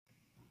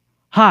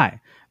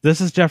Hi, this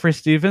is Jeffrey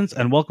Stevens,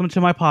 and welcome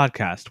to my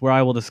podcast where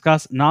I will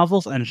discuss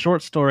novels and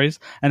short stories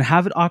and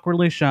have it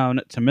awkwardly shown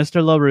to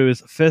Mr.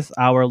 LaRue's fifth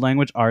hour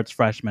language arts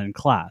freshman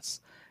class.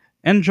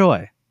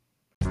 Enjoy!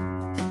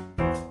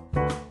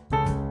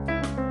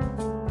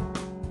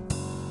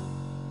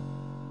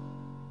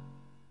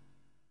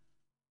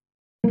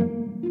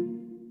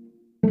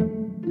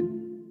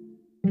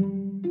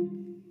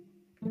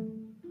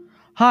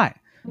 Hi,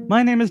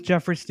 my name is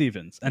Jeffrey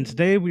Stevens, and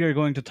today we are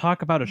going to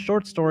talk about a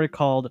short story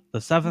called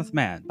The Seventh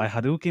Man by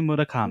Haruki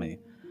Murakami.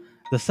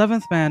 The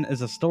Seventh Man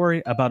is a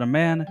story about a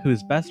man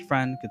whose best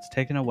friend gets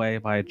taken away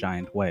by a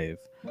giant wave.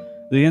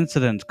 The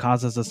incident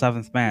causes the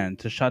Seventh Man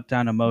to shut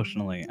down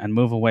emotionally and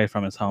move away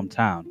from his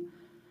hometown.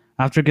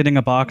 After getting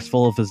a box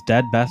full of his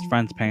dead best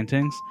friend's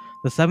paintings,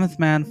 the Seventh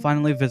Man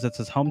finally visits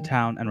his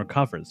hometown and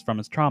recovers from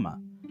his trauma.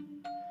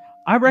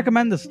 I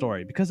recommend this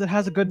story because it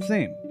has a good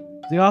theme.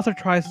 The author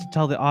tries to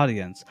tell the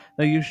audience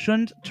that you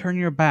shouldn't turn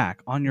your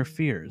back on your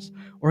fears,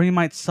 or you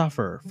might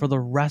suffer for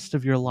the rest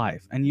of your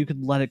life and you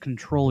could let it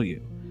control you.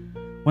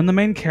 When the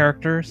main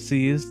character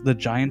sees the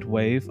giant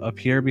wave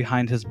appear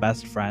behind his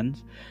best friend,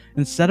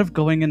 instead of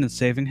going in and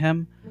saving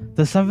him,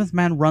 the Seventh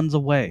Man runs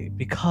away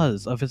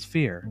because of his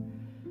fear.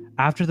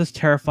 After this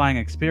terrifying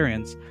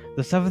experience,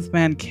 the Seventh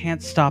Man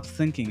can't stop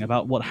thinking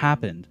about what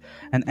happened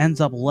and ends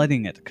up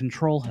letting it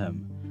control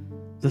him.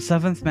 The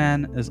Seventh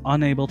Man is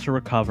unable to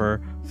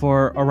recover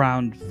for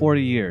around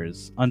 40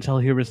 years until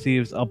he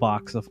receives a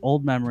box of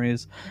old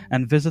memories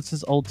and visits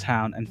his old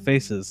town and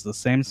faces the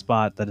same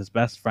spot that his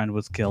best friend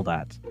was killed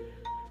at.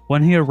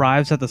 When he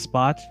arrives at the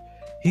spot,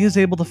 he is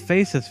able to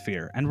face his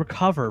fear and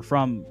recover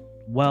from,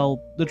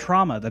 well, the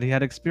trauma that he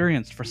had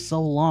experienced for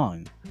so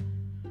long.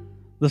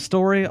 The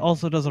story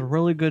also does a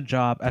really good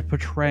job at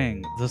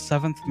portraying the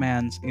Seventh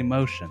Man's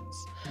emotions.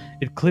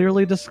 It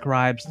clearly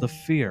describes the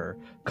fear,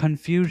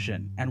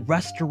 confusion, and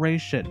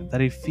restoration that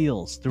he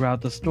feels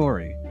throughout the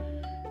story.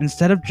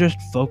 Instead of just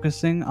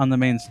focusing on the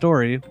main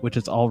story, which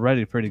is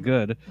already pretty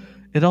good,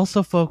 it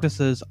also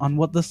focuses on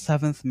what the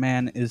Seventh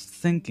Man is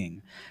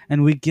thinking,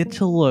 and we get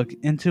to look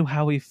into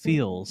how he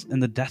feels in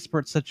the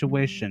desperate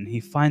situation he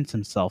finds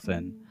himself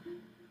in.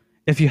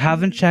 If you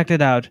haven't checked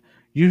it out,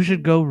 you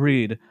should go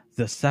read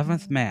The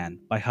Seventh Man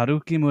by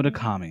Haruki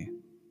Murakami.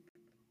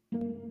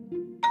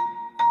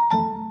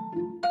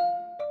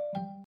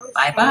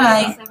 Bye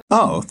bye.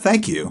 Oh,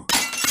 thank you.